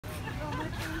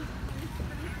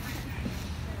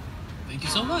Thank you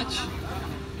so much. So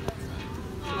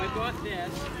I bought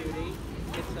this, beauty.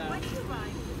 It's pretty.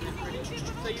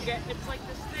 So you get, it's like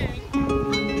this thing.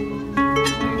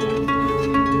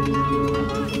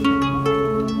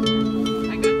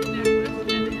 I got the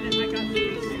necklace and then I got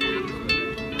these snaps with it.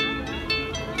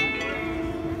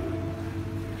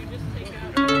 You just take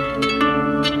out.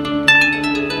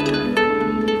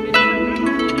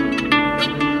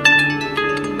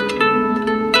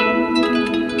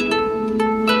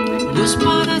 This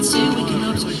part I'd say waking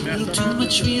up's a little too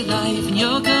much for your life and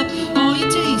your cup. All you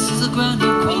taste is a ground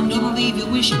new queen. Don't leave you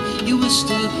wishing you were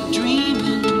still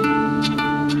dreaming.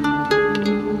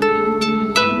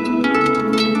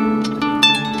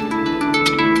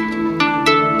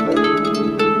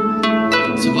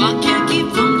 So I can't keep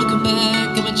from looking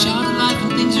back at my childhood life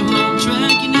when things are on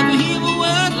track. You never hear a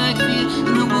word like fear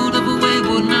in the world of a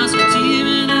wayward musketeer.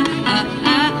 And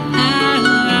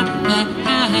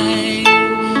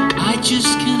I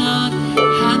just cannot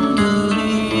handle it.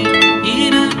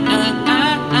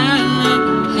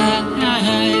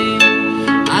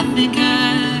 I think I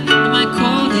might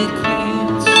call it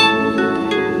quits.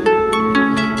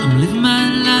 I'm living my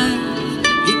life,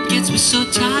 it gets me so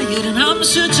tired, and I'm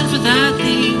searching for that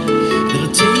thing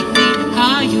that'll take me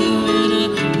higher. And I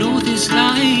know this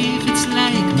life, it's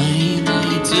like my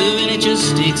lighter, and it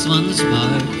just takes one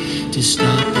spark to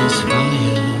start this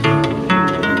fire.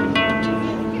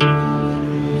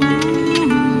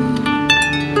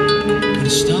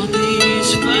 Start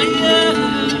this fire.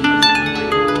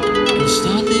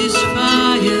 Start this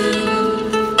fire.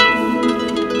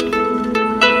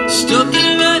 Stuck in a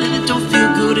rut and it don't feel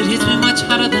good. It hits me much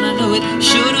harder than I know it.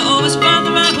 Should've always found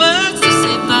the right words to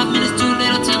say 5 minutes too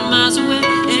late or 10 miles away.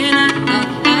 And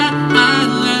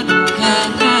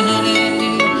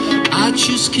I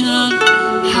just can't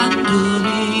handle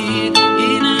it.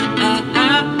 And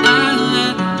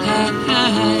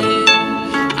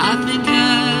I think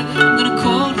I'm gonna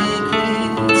call it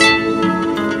quits.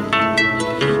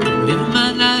 I'm living my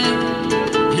life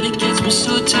and it gets me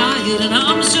so tired, and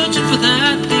I'm searching for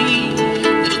that thing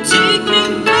that'll take me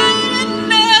right at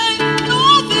night.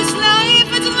 Oh, this life,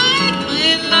 it's like my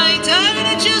lighter, and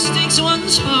it just takes one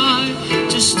spark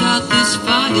to start this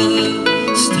fire.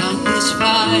 Start this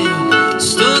fire.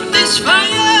 Start this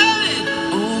fire. And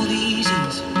all these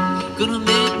years gonna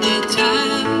make me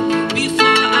tired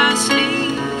before I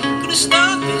sleep. Gonna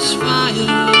start this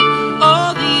fire.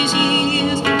 All these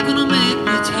years gonna make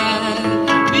me tired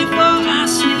before I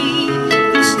sleep.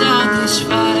 Gonna start this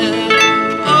fire.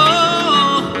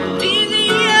 Oh, these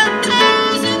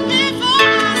years and before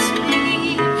I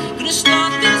sleep. Gonna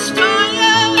start this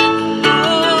fire.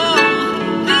 Oh,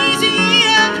 these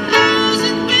years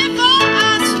and before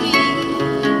I sleep.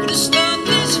 Gonna start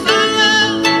this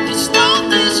fire. Gonna start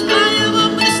this fire.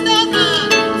 I'm gonna start the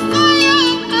fire.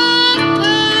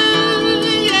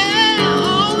 Yeah,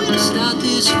 oh, we're gonna start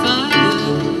this fire.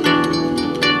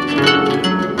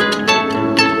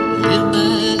 Live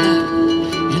my life,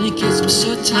 and it gets me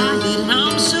so tired, and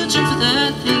I'm searching for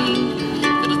that thing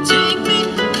that'll take me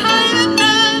higher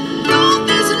than all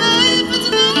this life. It's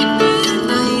like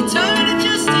midnight, and it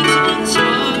just takes one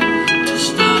spark to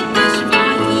start this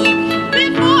fire.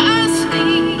 Before I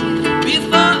sleep,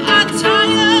 before I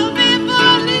tire, before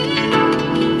I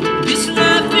leave this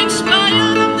life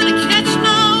expired, I'm gonna catch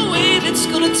no wave. It's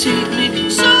gonna take me,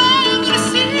 so I'm gonna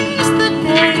seize the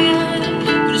day.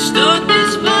 I'm gonna start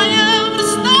this fire. I'm gonna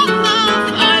start my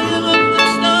fire. I'm gonna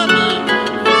start my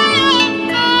fire.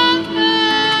 I'm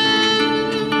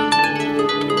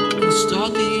gonna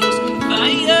start this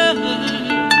fire. I'm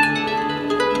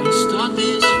gonna start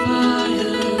this fire.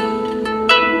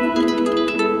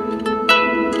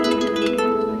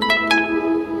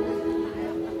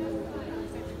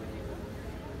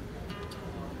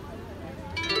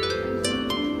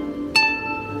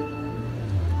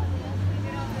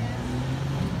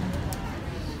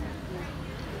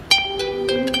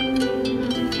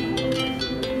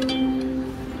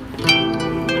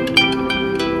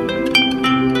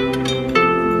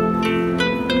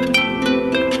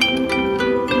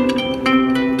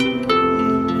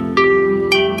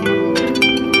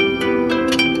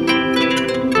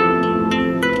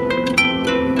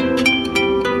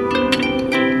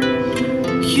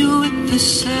 You with the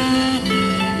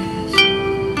sadness,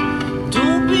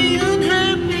 don't be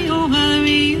unhappy. Oh, I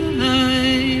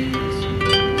realize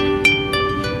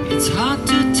it's hard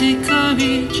to take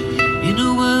courage in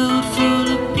a world full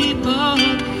of people.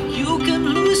 You can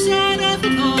lose sight of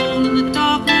it all, and the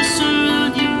darkness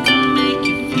around you can make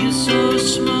you feel so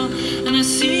small. And I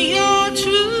see your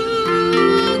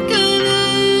true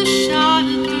colors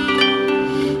shining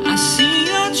through. I see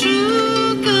your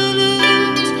true colors.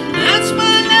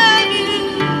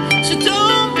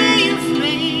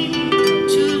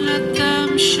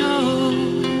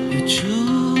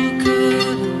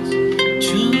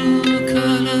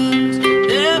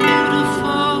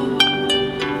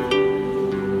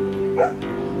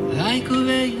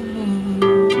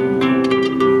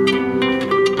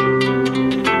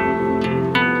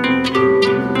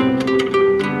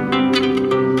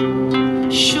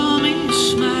 Show